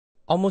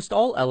Almost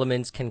all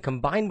elements can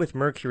combine with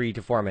mercury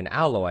to form an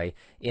alloy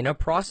in a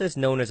process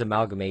known as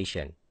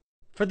amalgamation.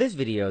 For this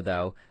video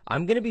though,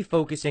 I'm going to be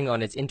focusing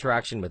on its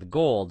interaction with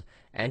gold,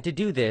 and to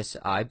do this,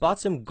 I bought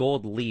some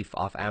gold leaf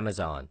off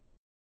Amazon.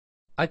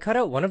 I cut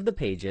out one of the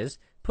pages,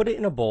 put it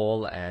in a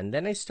bowl, and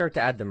then I start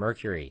to add the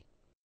mercury.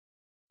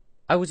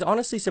 I was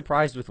honestly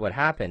surprised with what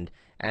happened,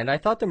 and I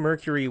thought the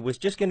mercury was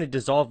just going to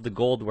dissolve the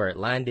gold where it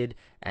landed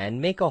and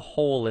make a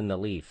hole in the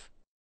leaf.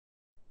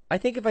 I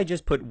think if I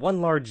just put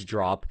one large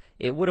drop,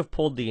 it would have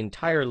pulled the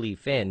entire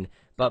leaf in,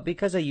 but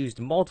because I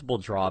used multiple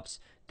drops,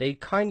 they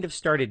kind of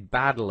started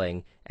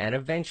battling and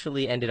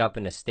eventually ended up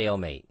in a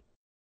stalemate.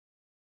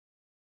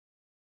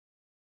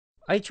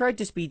 I tried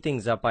to speed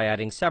things up by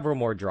adding several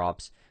more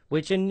drops,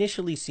 which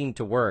initially seemed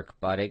to work,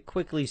 but it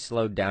quickly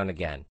slowed down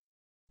again.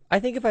 I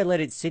think if I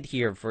let it sit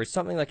here for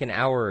something like an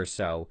hour or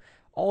so,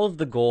 all of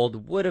the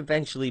gold would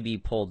eventually be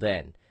pulled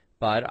in,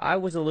 but I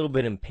was a little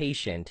bit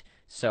impatient,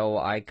 so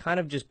I kind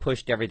of just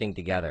pushed everything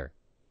together.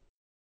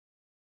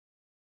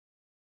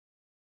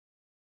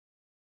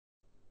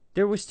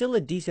 There was still a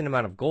decent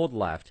amount of gold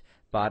left,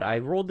 but I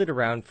rolled it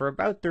around for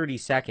about 30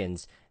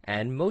 seconds,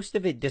 and most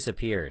of it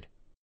disappeared.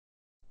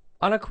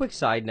 On a quick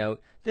side note,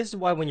 this is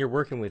why when you're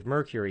working with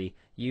mercury,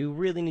 you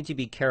really need to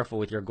be careful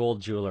with your gold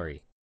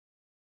jewelry.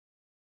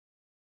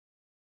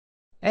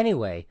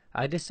 Anyway,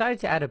 I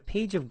decided to add a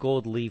page of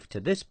gold leaf to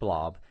this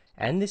blob,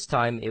 and this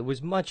time it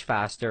was much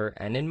faster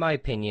and, in my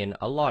opinion,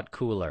 a lot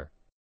cooler.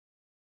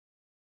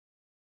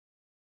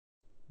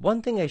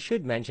 One thing I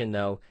should mention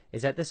though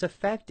is that this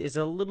effect is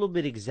a little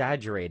bit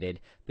exaggerated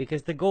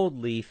because the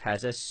gold leaf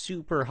has a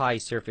super high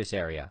surface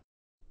area.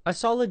 A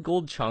solid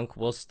gold chunk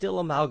will still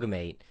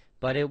amalgamate,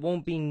 but it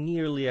won't be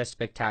nearly as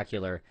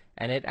spectacular,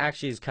 and it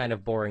actually is kind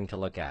of boring to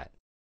look at.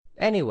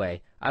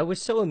 Anyway, I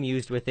was so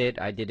amused with it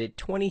I did it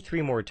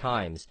 23 more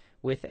times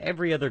with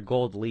every other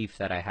gold leaf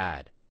that I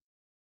had.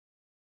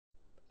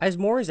 As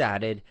more is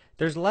added,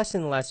 there's less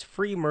and less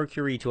free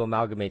mercury to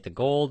amalgamate the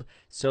gold,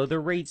 so the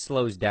rate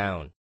slows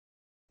down.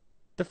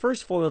 The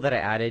first foil that I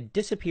added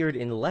disappeared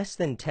in less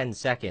than 10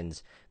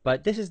 seconds,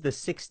 but this is the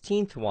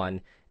 16th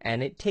one,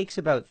 and it takes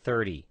about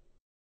 30.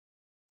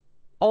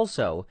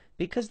 Also,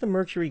 because the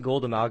mercury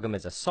gold amalgam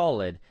is a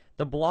solid,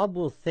 the blob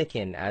will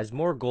thicken as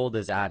more gold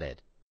is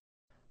added.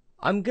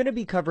 I'm going to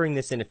be covering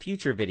this in a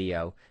future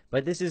video,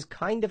 but this is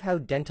kind of how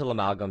dental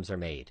amalgams are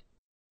made.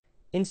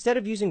 Instead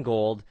of using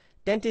gold,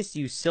 dentists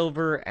use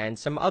silver and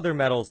some other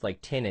metals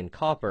like tin and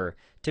copper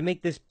to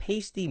make this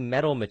pasty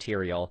metal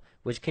material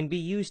which can be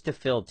used to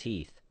fill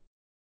teeth.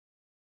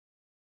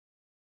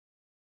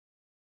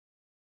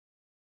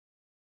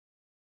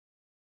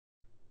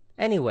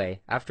 Anyway,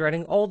 after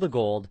adding all the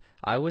gold,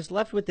 I was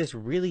left with this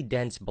really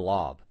dense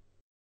blob.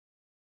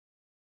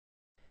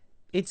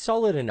 It's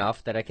solid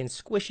enough that I can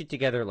squish it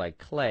together like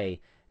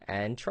clay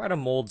and try to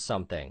mold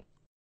something.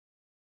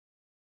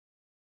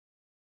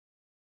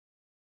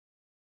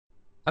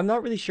 I'm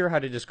not really sure how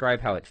to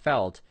describe how it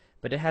felt,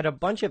 but it had a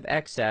bunch of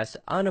excess,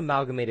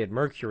 unamalgamated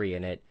mercury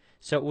in it,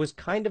 so it was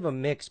kind of a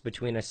mix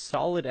between a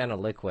solid and a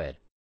liquid.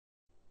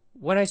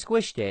 When I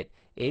squished it,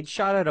 it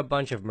shot out a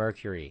bunch of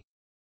mercury.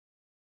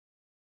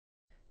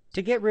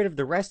 To get rid of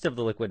the rest of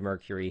the liquid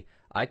mercury,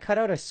 I cut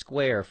out a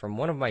square from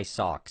one of my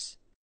socks.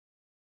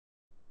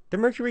 The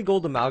mercury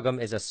gold amalgam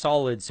is a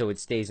solid so it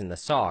stays in the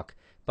sock,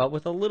 but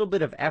with a little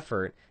bit of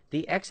effort,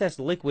 the excess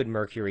liquid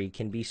mercury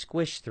can be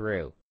squished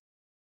through.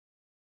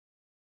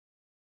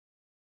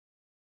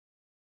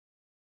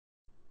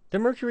 The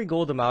mercury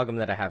gold amalgam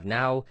that I have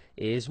now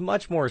is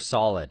much more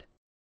solid.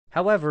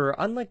 However,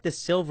 unlike the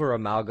silver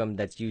amalgam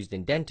that's used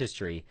in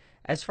dentistry,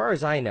 as far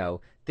as I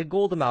know, the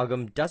gold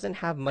amalgam doesn't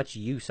have much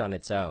use on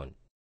its own.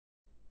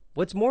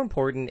 What's more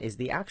important is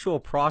the actual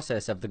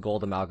process of the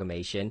gold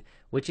amalgamation,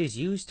 which is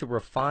used to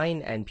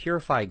refine and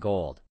purify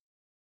gold.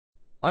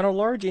 On a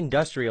large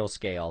industrial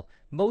scale,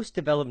 most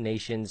developed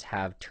nations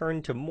have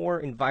turned to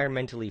more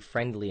environmentally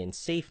friendly and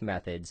safe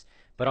methods,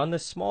 but on the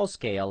small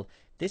scale,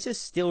 this is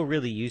still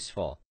really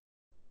useful.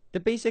 The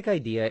basic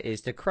idea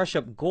is to crush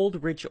up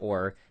gold-rich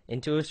ore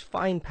into as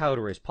fine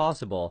powder as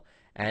possible,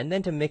 and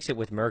then to mix it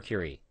with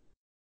mercury.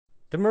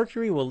 The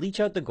mercury will leach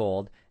out the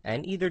gold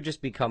and either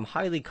just become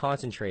highly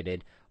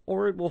concentrated,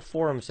 or it will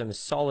form some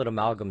solid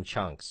amalgam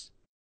chunks.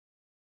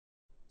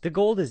 The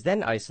gold is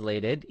then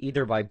isolated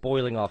either by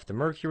boiling off the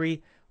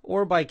mercury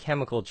or by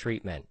chemical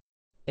treatment.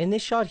 In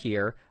this shot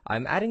here,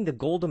 I'm adding the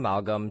gold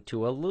amalgam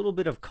to a little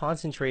bit of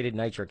concentrated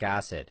nitric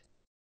acid.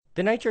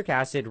 The nitric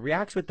acid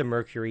reacts with the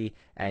mercury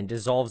and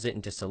dissolves it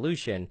into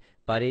solution,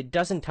 but it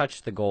doesn't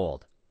touch the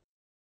gold.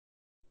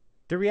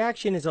 The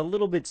reaction is a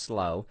little bit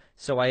slow,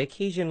 so I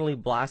occasionally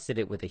blasted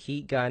it with a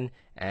heat gun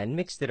and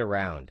mixed it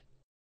around.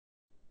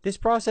 This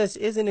process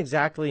isn't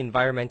exactly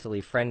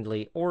environmentally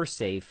friendly or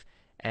safe,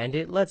 and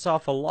it lets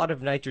off a lot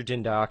of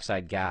nitrogen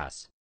dioxide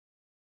gas.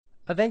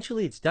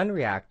 Eventually it's done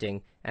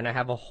reacting, and I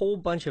have a whole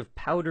bunch of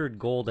powdered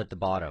gold at the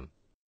bottom.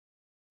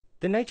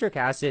 The nitric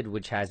acid,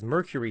 which has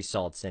mercury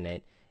salts in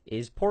it,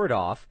 is poured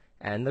off,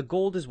 and the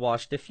gold is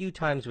washed a few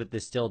times with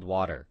distilled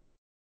water.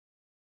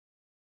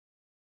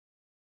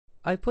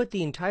 I put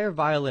the entire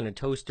vial in a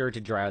toaster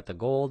to dry out the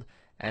gold,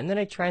 and then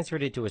I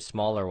transferred it to a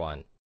smaller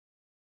one.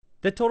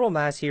 The total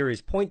mass here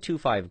is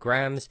 0.25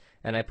 grams,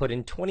 and I put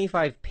in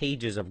 25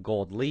 pages of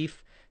gold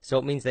leaf, so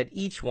it means that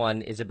each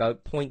one is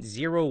about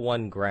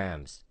 0.01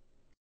 grams.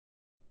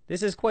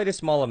 This is quite a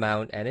small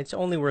amount, and it's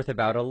only worth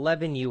about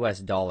 $11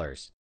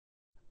 US.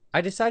 I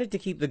decided to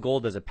keep the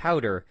gold as a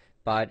powder,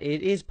 but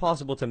it is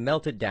possible to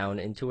melt it down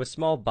into a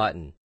small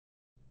button.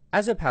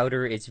 As a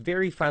powder, it's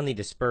very finely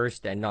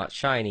dispersed and not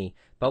shiny,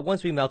 but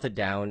once we melt it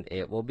down,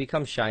 it will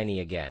become shiny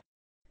again.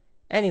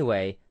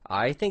 Anyway,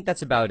 I think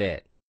that's about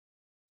it.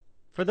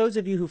 For those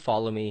of you who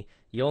follow me,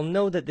 you'll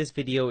know that this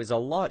video is a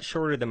lot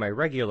shorter than my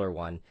regular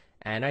one,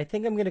 and I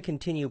think I'm going to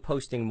continue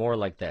posting more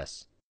like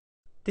this.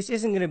 This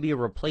isn't going to be a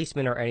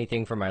replacement or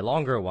anything for my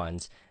longer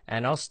ones,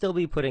 and I'll still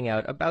be putting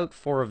out about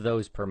 4 of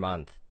those per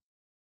month.